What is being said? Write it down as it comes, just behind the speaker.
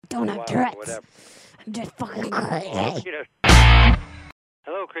don't have wild or Tourette's. whatever. I'm just fucking Oh, crazy. you know.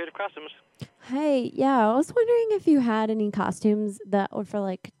 Hello, Creative Costumes. Hey, yeah, I was wondering if you had any costumes that were for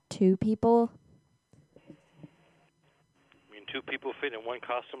like 2 people. I mean, 2 people fit in one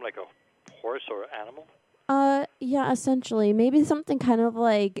costume like a horse or animal? Yeah, essentially. Maybe something kind of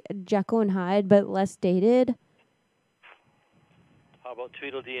like Jekyll and Hyde, but less dated. How about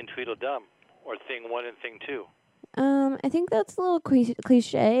Tweedledee and Tweedledum? Or Thing 1 and Thing 2? I think that's a little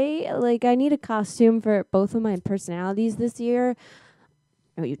cliche. Like, I need a costume for both of my personalities this year.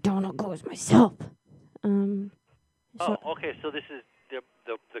 No, you don't. I'll go as myself. Oh, okay. So this is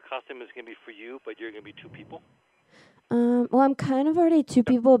the costume is going to be for you, but you're going to be 2 people? Well, I'm kind of already 2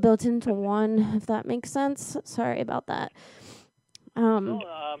 people built into one, if that makes sense. Sorry about that.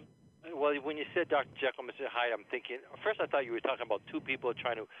 Well, when you said Dr. Jekyll, Mr. Hyde, I'm thinking, first I thought you were talking about 2 people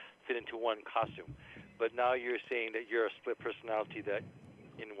trying to fit into one costume. But now you're saying that you're a split personality that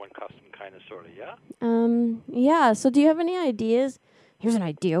in one costume, kind of, sort of, yeah? Yeah, so do you have any ideas? Here's an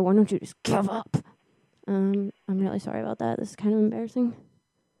idea. Why don't you just give up? I'm really sorry about that. This is kind of embarrassing.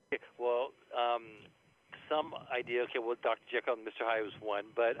 Okay, well, some idea, okay, well, Dr. Jekyll and Mr. Hyde was one,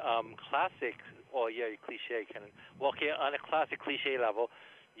 but classic, oh, yeah, cliche kind of, well, okay, on a classic cliche level,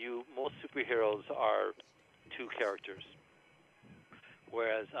 most superheroes are 2 characters.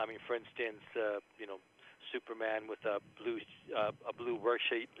 Whereas, I mean, for instance, Superman with a blue work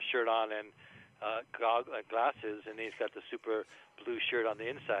shirt on and glasses, and he's got the super blue shirt on the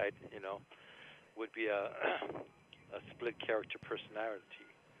inside, would be a split character personality.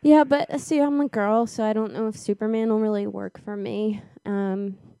 Yeah, but see, I'm a girl, so I don't know if Superman will really work for me.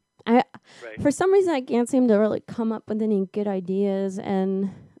 For some reason, I can't seem to really come up with any good ideas, and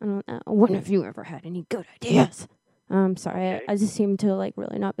I don't know. When have you ever had any good ideas? I'm sorry, Okay. I just seem to like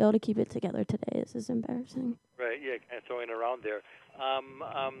really not be able to keep it together today. This is embarrassing. Right, yeah, kind of throwing around there.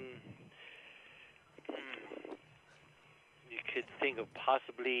 You could think of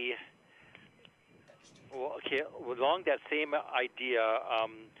possibly, well, okay, along that same idea,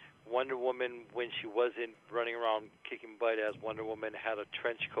 Wonder Woman, when she wasn't running around kicking butt as Wonder Woman, had a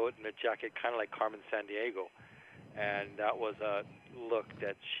trench coat and a jacket kind of like Carmen Sandiego, and that was a look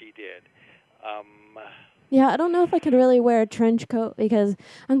that she did. Yeah, I don't know if I could really wear a trench coat because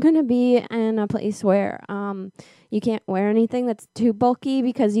I'm going to be in a place where you can't wear anything that's too bulky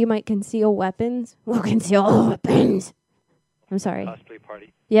because you might conceal weapons. We'll conceal all weapons. I'm sorry. Cosplay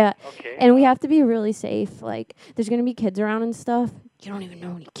party. Yeah. Okay. And we have to be really safe. Like, there's going to be kids around and stuff. You don't even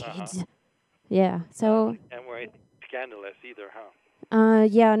know any kids. Yeah, so... and we're scandalous either, huh?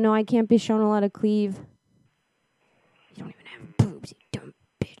 Yeah, no, I can't be shown a lot of cleave. You don't even have boobs, you dumb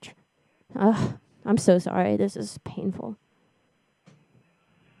bitch. Ugh. I'm so sorry. This is painful.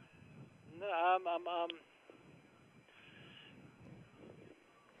 No,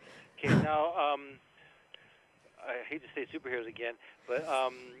 Okay, now, I hate to say superheroes again, but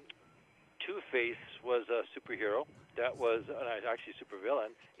Two-Face was a superhero. That was actually a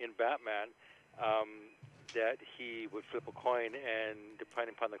supervillain in Batman. That he would flip a coin, and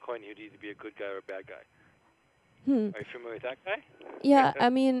depending upon the coin, he'd either be a good guy or a bad guy. Are you familiar with that guy? Yeah, I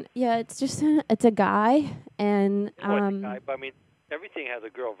mean, yeah, it's just it's a guy, and It's a guy, but I mean, everything has a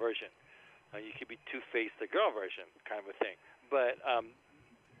girl version. You could be Two-Face, the girl version, kind of a thing. But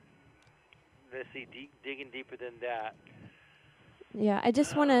let's see, digging deeper than that. Yeah, I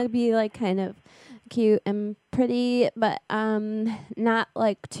just want to be like kind of cute and pretty, but not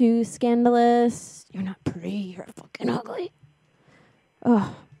like too scandalous. You're not pretty. You're fucking ugly.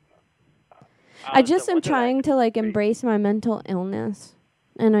 Ugh. I just am trying to like embrace my mental illness,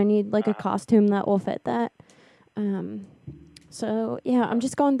 and I need like a costume that will fit that. So yeah, I'm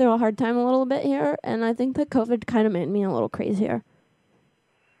just going through a hard time a little bit here, and I think that COVID kind of made me a little crazier.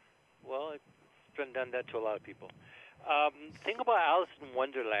 Well, it's been done that to a lot of people. Think about Alice in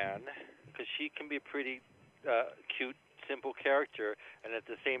Wonderland, because she can be a pretty cute, simple character, and at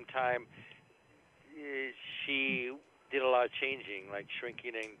the same time, she did a lot of changing, like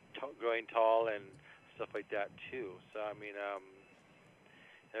shrinking and growing tall and stuff like that too. So I mean,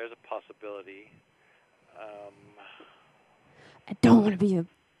 there's a possibility. I don't want to be a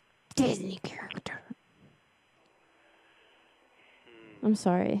Disney character. I'm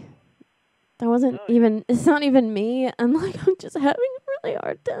sorry. That wasn't even, it's not even me. I'm just having a really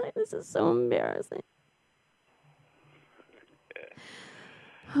hard time. This is so embarrassing.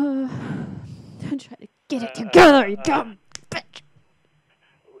 I'm trying to get it together, you dumb bitch.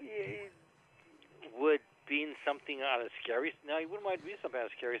 Would being something on a scary, no, you wouldn't mind being something on a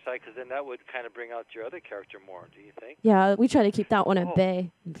scary side, because then that would kind of bring out your other character more, do you think? Yeah, we try to keep that one at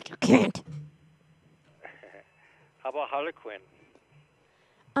bay. But you can't. How about Harlequin?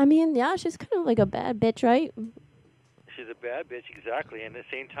 I mean, yeah, she's kind of like a bad bitch, right? She's a bad bitch, exactly. And at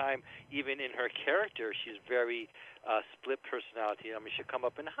the same time, even in her character, she's very split personality. I mean, she'll come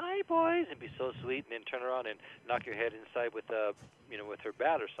up and hi boys and be so sweet, and then turn around and knock your head inside with with her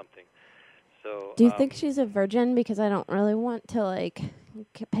bat or something. So, Do you think she's a virgin? Because I don't really want to like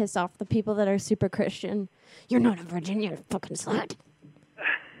piss off the people that are super Christian. You're not a virgin. You're a fucking slut.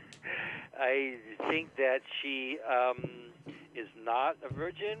 I think that she is not a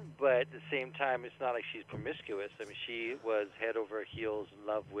virgin, but at the same time, it's not like she's promiscuous. I mean, she was head over heels in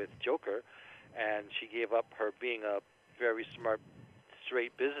love with Joker, and she gave up her being a very smart,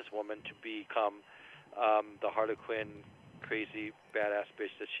 straight businesswoman to become the Harlequin, crazy, badass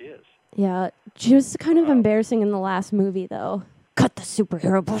bitch that she is. Yeah, she was kind of embarrassing in the last movie, though. Cut the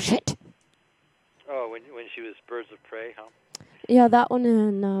superhero bullshit. Oh, when she was Birds of Prey, huh? Yeah, that one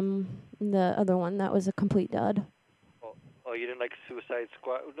and the other one, that was a complete dud. Oh, you didn't like Suicide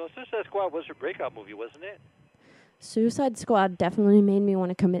Squad? No, Suicide Squad was her breakout movie, wasn't it? Suicide Squad definitely made me want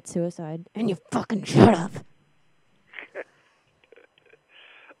to commit suicide. And you fucking shut up.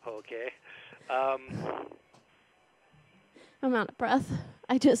 Okay. I'm out of breath.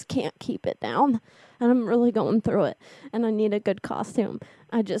 I just can't keep it down. And I'm really going through it. And I need a good costume.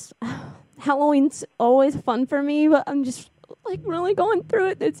 Halloween's always fun for me, but I'm just like really going through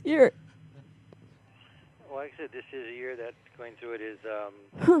it this year. Well, like I said, this is a year that going through it is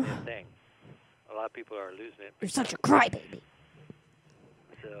definitely a thing. A lot of people are losing it. You're such a crybaby.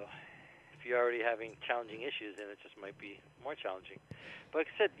 So if you're already having challenging issues, then it just might be more challenging. But like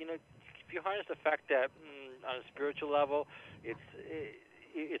I said, if you harness the fact that on a spiritual level,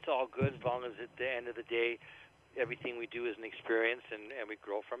 it's all good as long as at the end of the day, everything we do is an experience and we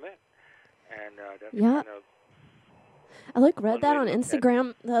grow from it. And that's kind of I read that on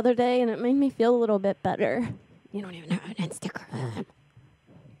Instagram the other day, and it made me feel a little bit better. You don't even have an Instagram.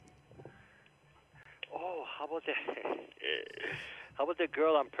 Oh, how about that? How about the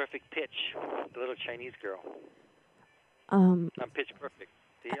girl on Perfect Pitch, the little Chinese girl? On Pitch Perfect.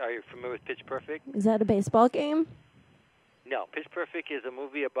 Are you familiar with Pitch Perfect? Is that a baseball game? No, Pitch Perfect is a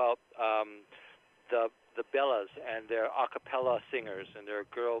movie about the Bellas, and they're a cappella singers, and they're a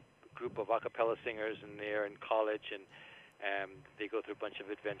girl group of a cappella singers, and they're in college, and they go through a bunch of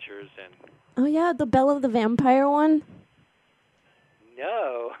adventures. And oh yeah, the Belle of the Vampire one.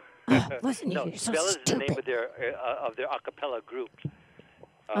 No. Listen, no, you're so Bellas stupid. is the name of their a cappella group.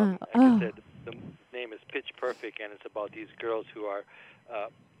 Like I said, the name is Pitch Perfect, and it's about these girls who are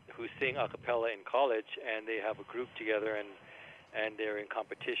who sing a cappella in college, and they have a group together, and they're in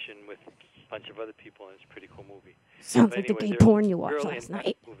competition with a bunch of other people, and it's a pretty cool movie. Sounds like the gay porn you watched last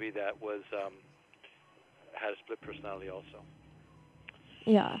night. Movie that was had a split personality also.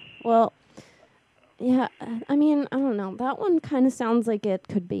 Yeah. Well. Yeah. I mean, I don't know. That one kind of sounds like it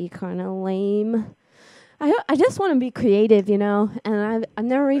could be kind of lame. I just want to be creative, and I've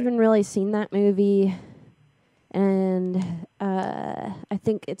never even really seen that movie. And I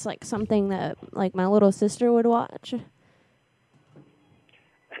think it's like something that like my little sister would watch.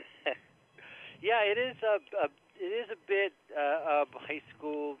 Yeah, it is a bit of high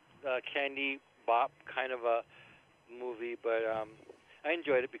school candy bop kind of a movie, but I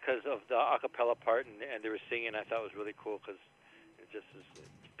enjoyed it because of the a cappella part, and they were singing. I thought it was really cool because it just is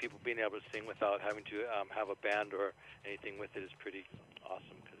people being able to sing without having to have a band or anything with it is pretty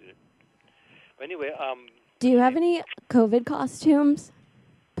awesome. But anyway, do you have any COVID costumes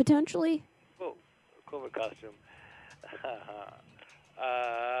potentially? Oh, COVID costume.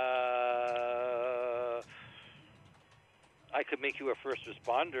 I could make you a first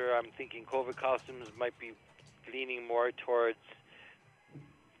responder. I'm thinking COVID costumes might be leaning more towards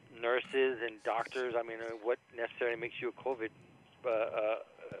nurses and doctors. I mean, what necessarily makes you a COVID,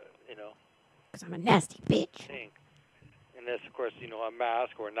 Because I'm a nasty bitch. Thing. And that's, of course, a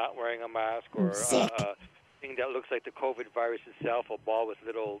mask or not wearing a mask or a thing that looks like the COVID virus itself, a ball with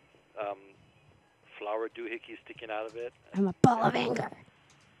little flower doohickeys sticking out of it. I'm a ball of anger.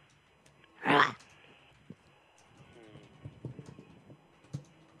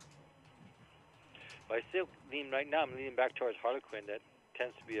 But I still right now, I'm leaning back towards Harlequin. That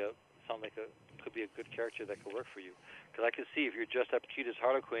tends to be could be a good character that could work for you. Because I can see if you're dressed up cute as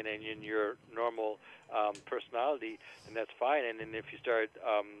Harlequin and in your normal personality, then that's fine. And then if you start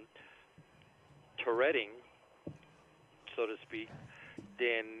Touretting, so to speak,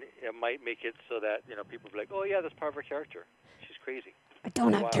 then it might make it so that people be like, oh yeah, that's part of her character. She's crazy. I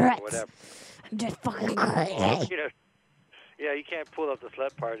don't have Tourette's. I'm just fucking crazy. Yeah, you can't pull up the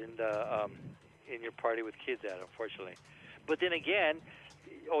slut part in the in your party with kids at, unfortunately. But then again,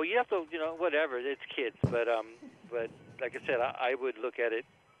 you have to, whatever. It's kids, but like I said, I would look at it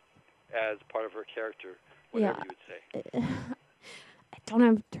as part of her character, Yeah. whatever you would say. I don't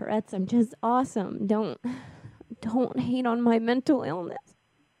have Tourette's. I'm just awesome. Don't hate on my mental illness.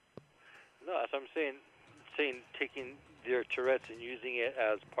 No, that's what I'm saying. Saying taking your Tourette's and using it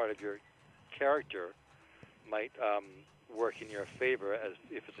as part of your character might work in your favor, as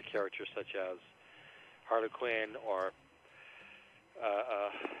if it's a character such as Harley Quinn or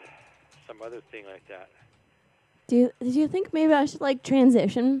some other thing like that. Do you think maybe I should like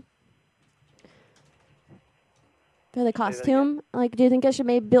transition for the costume? Like, do you think I should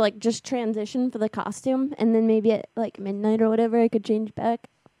maybe like just transition for the costume, and then maybe at like midnight or whatever I could change back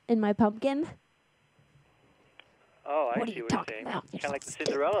in my pumpkin? Oh, I see what you're saying. Kind of like the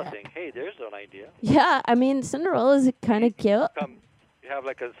Cinderella thing. Hey, there's an idea. Yeah, I mean Cinderella's kind of cute. You have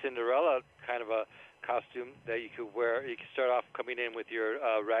like a Cinderella kind of a costume that you could wear. You could start off coming in with your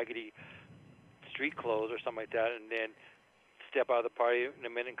raggedy street clothes or something like that, and then step out of the party in a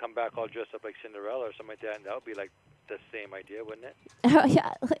minute and come back all dressed up like Cinderella or something like that, and that would be like the same idea, wouldn't it? Oh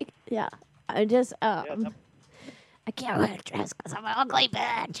yeah, like yeah. I just Yeah, I can't wear a dress because I'm an ugly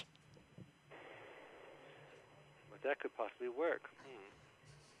bitch. but that could possibly work.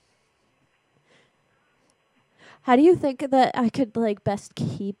 How do you think that I could like best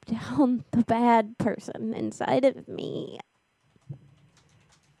keep down the bad person inside of me?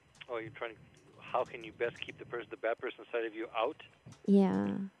 Oh, you're trying to. How can you best keep the bad person inside of you out? Yeah.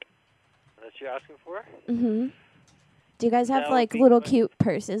 That's what you're asking for? Mhm. Do you guys have That like would be little fun. cute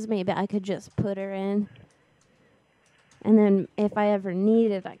purses? Maybe I could just put her in, and then if I ever need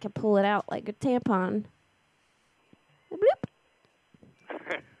it, I could pull it out like a tampon. Bloop.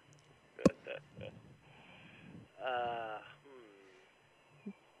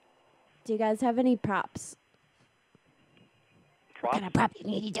 Do you guys have any props? Props? What kind of prop you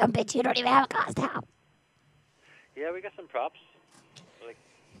need, you dumb bitch? You don't even have a costume. Yeah, we got some props. Like,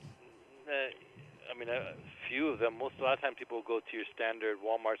 I mean, a few of them. A lot of times people go to your standard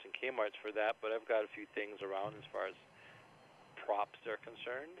Walmarts and Kmart's for that, but I've got a few things around as far as props are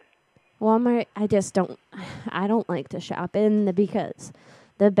concerned. Walmart, I don't like to shop in because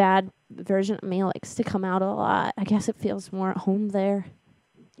the bad version of me likes to come out a lot. I guess it feels more at home there.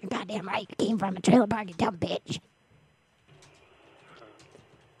 You're goddamn right. You came from a trailer park, you dumb bitch.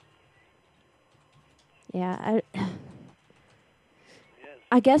 Yeah,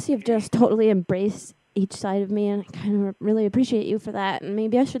 I guess you've just totally embraced each side of me, and I kind of really appreciate you for that. And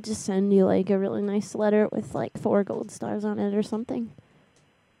maybe I should just send you like a really nice letter with like 4 gold stars on it or something.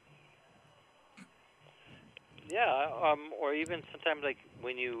 Yeah, or even sometimes like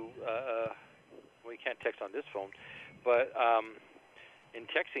when you can't text on this phone, but in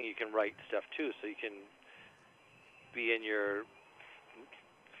texting you can write stuff too, so you can be in your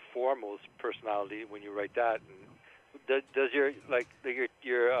foremost personality when you write that. And does your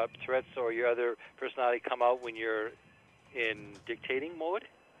Tourette's or your other personality come out when you're in dictating mode?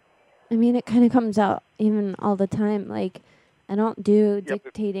 I mean, it kind of comes out even all the time. Like, I don't do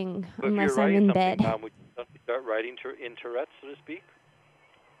dictating unless I'm in bed. Would you start writing in Tourette's, so to speak?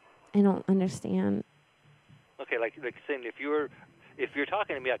 I don't understand. Okay, like saying if you're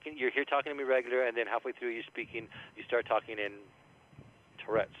talking to me, you're here talking to me regular, and then halfway through you're speaking, you start talking in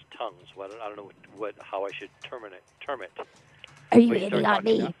Tourette's tongues. Well, I don't know how I should term it. Are you hitting on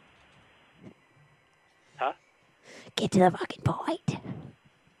me? Huh? Get to the fucking point.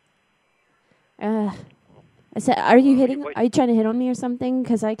 I said, are you hitting? Are you trying to hit on me or something?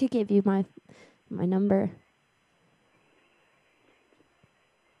 Because I could give you my number.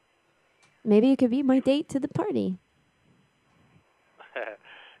 Maybe you could be my date to the party.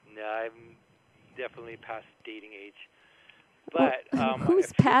 No, I'm definitely past dating age. But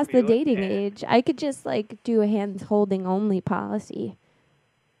who's past the dating age? I could just like do a hands holding only policy.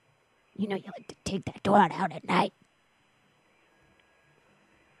 You know, you like to take that door out at night.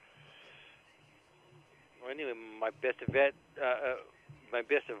 Well, anyway, my best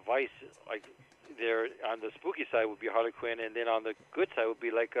advice, like there on the spooky side, would be Harley Quinn, and then on the good side would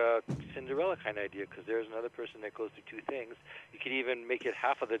be like a Cinderella kind of idea, because there's another person that goes through two things. You could even make it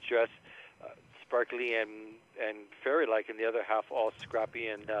half of the dress sparkly and fairy-like, and the other half all scrappy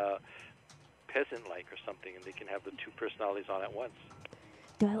and peasant-like or something, and they can have the two personalities on at once.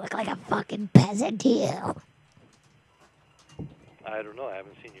 Do I look like a fucking peasant to you? I don't know. I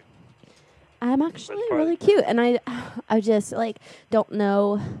haven't seen you. I'm actually really cute, and I just like don't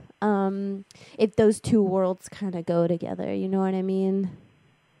know if those two worlds kind of go together. You know what I mean?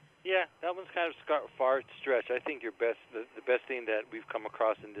 Yeah, that one's kind of far stretched. I think the best thing that we've come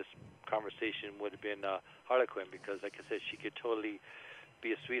across in this conversation would have been Harley Quinn, because, like I said, she could totally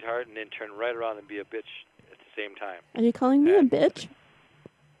be a sweetheart and then turn right around and be a bitch at the same time. Are you calling me a bitch?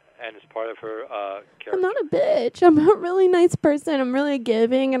 and it's part of her character. I'm not a bitch. I'm a really nice person. I'm really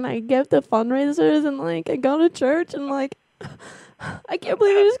giving, and I give to fundraisers, and like I go to church, and like I can't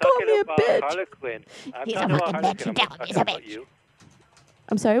believe you just called me a bitch. Harlequin. I'm He's talking a about fucking Harlequin. bitch. I'm not He's talking a about bitch. you.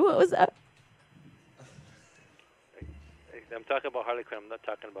 I'm sorry. What was that? I'm talking about Harlequin. I'm not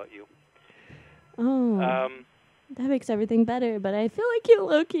talking about you. Oh, that makes everything better. But I feel like you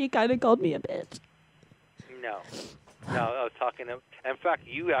low-key kind of called me a bitch. No, I was talking. In fact,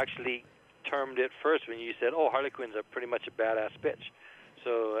 you actually termed it first when you said, "Oh, Harlequin's are pretty much a badass bitch."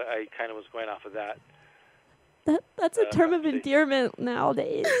 So I kind of was going off of that. That's a term of endearment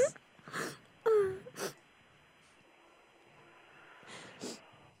nowadays.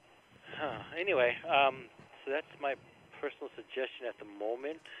 Anyway, so that's my personal suggestion at the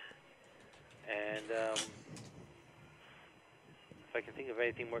moment, and if I can think of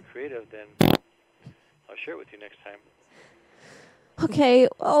anything more creative, then I'll share it with you next time. Okay,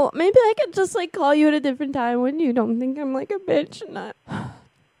 well, maybe I could just like call you at a different time when you don't think I'm like a bitch and not. I'm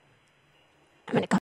gonna call